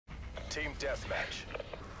Team deathmatch.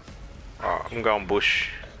 Alright, I'm going bush.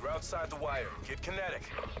 You're outside the wire. Get kinetic.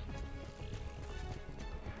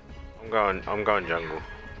 I'm going jungle.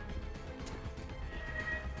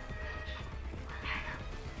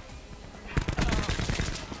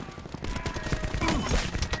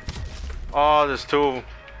 Oh, there's two of them.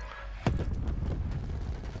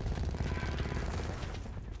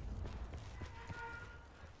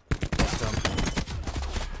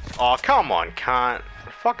 Oh, come on, can't.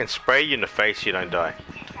 Fucking spray you in the face, you don't die.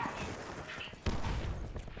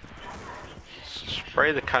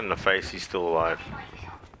 Spray the cunt in the face, he's still alive.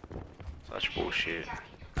 Such bullshit.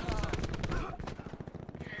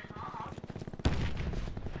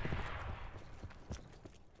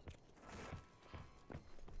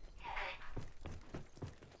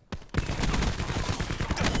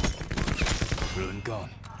 Ruin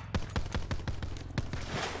gone.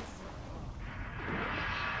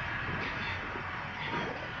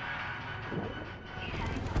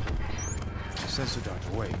 Sensor dart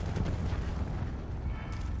away.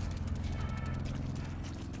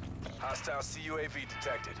 Hostile CUAV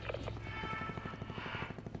detected.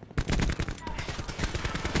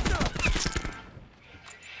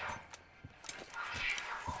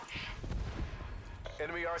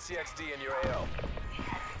 Enemy RCXD in your AO.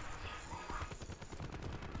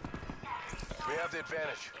 We have the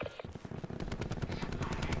advantage.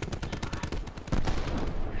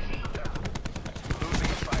 Losing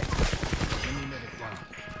the fight. Enemy medic down.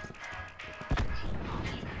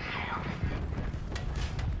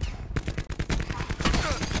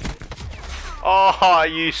 Oh, are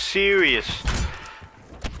you serious?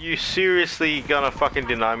 You seriously gonna fucking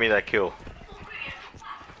deny me that kill?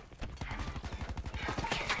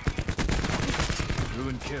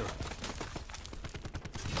 Ruin kill.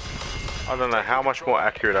 I don't know how much more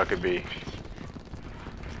accurate I could be.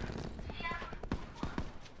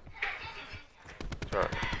 Sorry.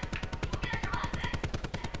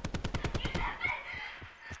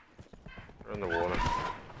 We're in the water.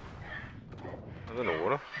 I was in the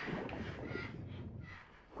water.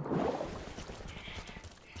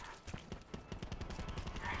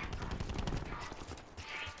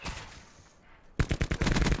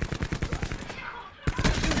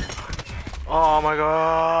 Oh my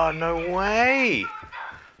god, no way!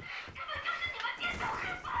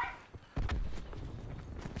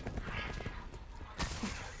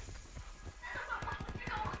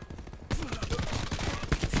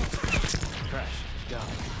 Crash. Down.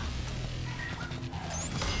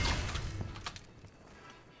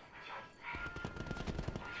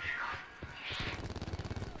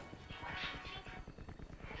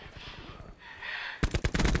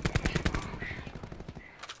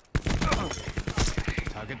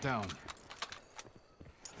 Target down.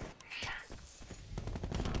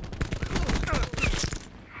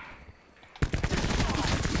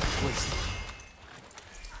 Waste.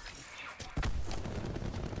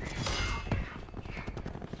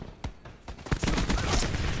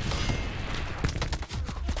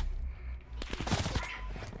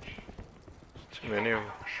 Too many of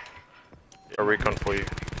them. A recon for you.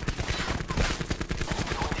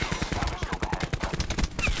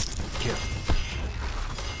 Kill.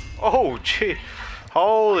 Oh, gee.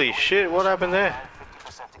 Holy shit, what happened there?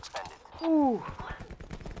 Ooh.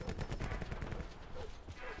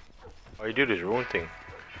 All you did is ruin thing.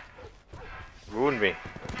 Ruined me.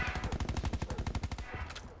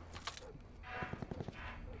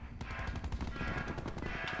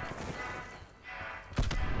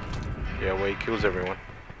 Yeah, well, he kills everyone.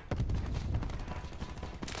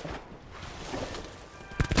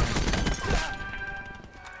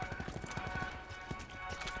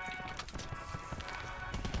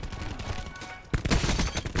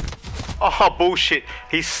 Oh, bullshit.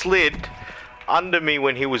 He slid under me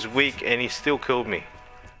when he was weak and he still killed me.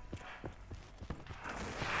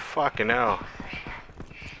 Fucking hell.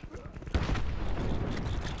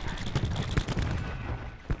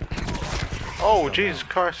 Oh, Jesus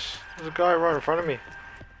Christ. There's a guy right in front of me.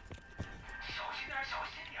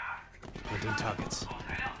 Hunting targets.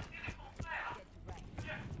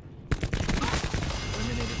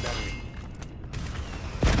 Eliminated battery.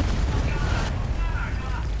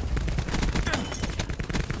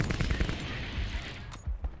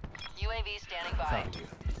 UAV standing by. Found you.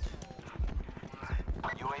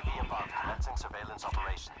 UAV above, commencing surveillance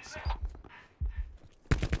operations.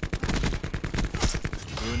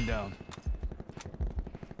 Ruin down.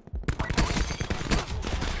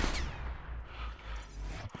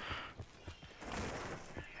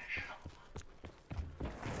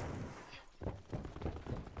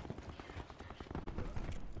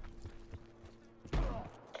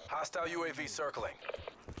 Hostile UAV circling.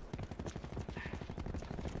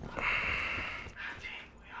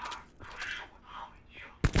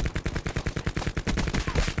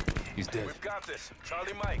 dead. We've got this.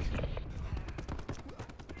 Charlie Mike.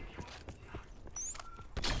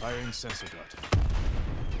 Firing sensor dart.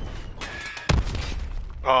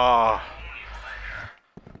 Oh.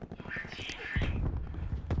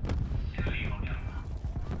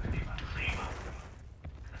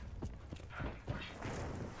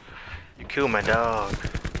 You killed my dog.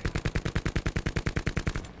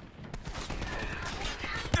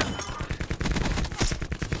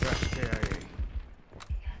 Crash KIA.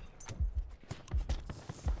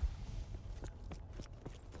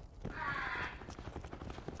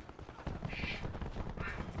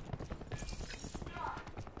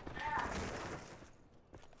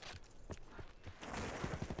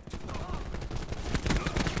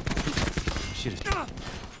 Shit.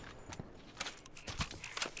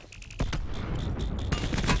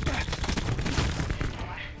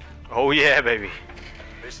 Oh yeah, baby.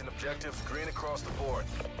 Mission objective green across the board.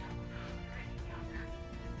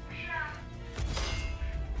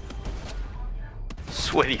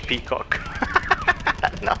 Sweaty peacock.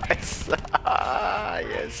 Nice.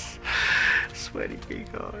 Yes. Sweaty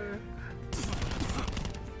peacock.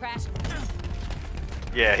 Crash.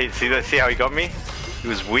 Yeah, see how he got me? He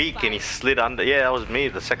was weak and he slid under. Yeah, that was me,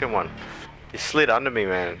 the second one. He slid under me,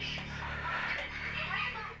 man.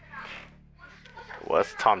 Well,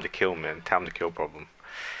 that's time to kill, man. Time to kill problem.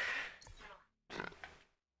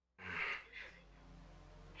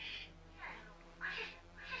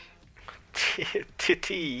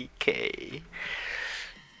 TTK.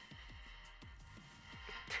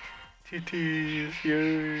 Titties,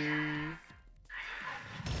 yo.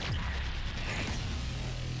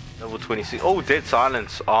 Level 26. Oh, Dead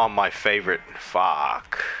Silence. Oh, my favorite.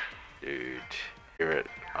 Fuck. Dude. Hear it.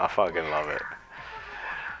 I fucking love it.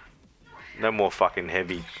 No more fucking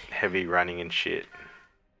heavy running and shit.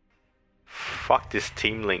 Fuck this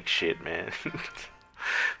Team Link shit, man.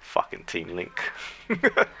 Fucking Team Link.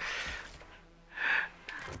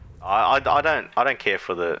 I don't care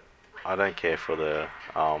for the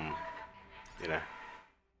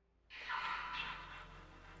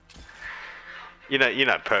you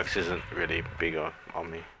know perks isn't really big on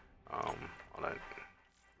me. I don't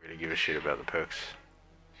really give a shit about the perks.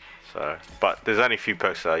 So, but there's only a few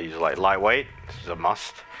perks that I use, like lightweight, this is a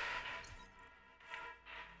must.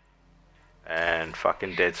 And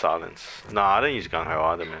fucking Dead Silence. No, I don't use Gung Ho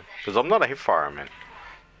either, man. Because I'm not a hipfire, man.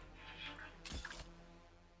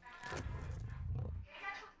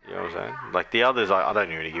 You know what I'm saying? Like the others, I don't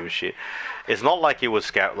really give a shit. It's not like it was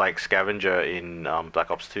like Scavenger in Black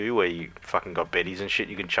Ops 2 where you fucking got Bettys and shit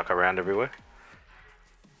you can chuck around everywhere.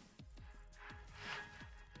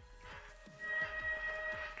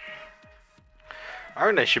 I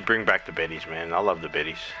reckon they should bring back the Bettys, man. I love the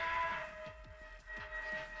Bettys.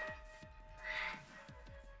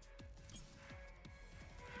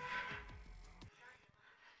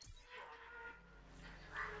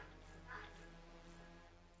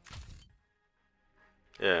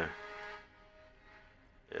 Yeah.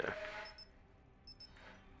 Yeah.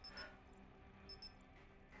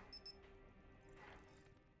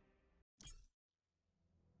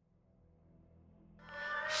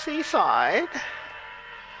 Seaside.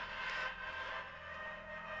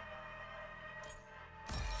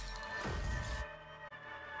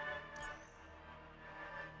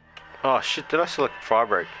 Oh shit, did I select fire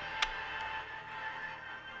break?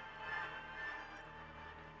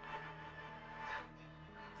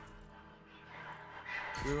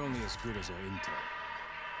 We're only as good as our intel.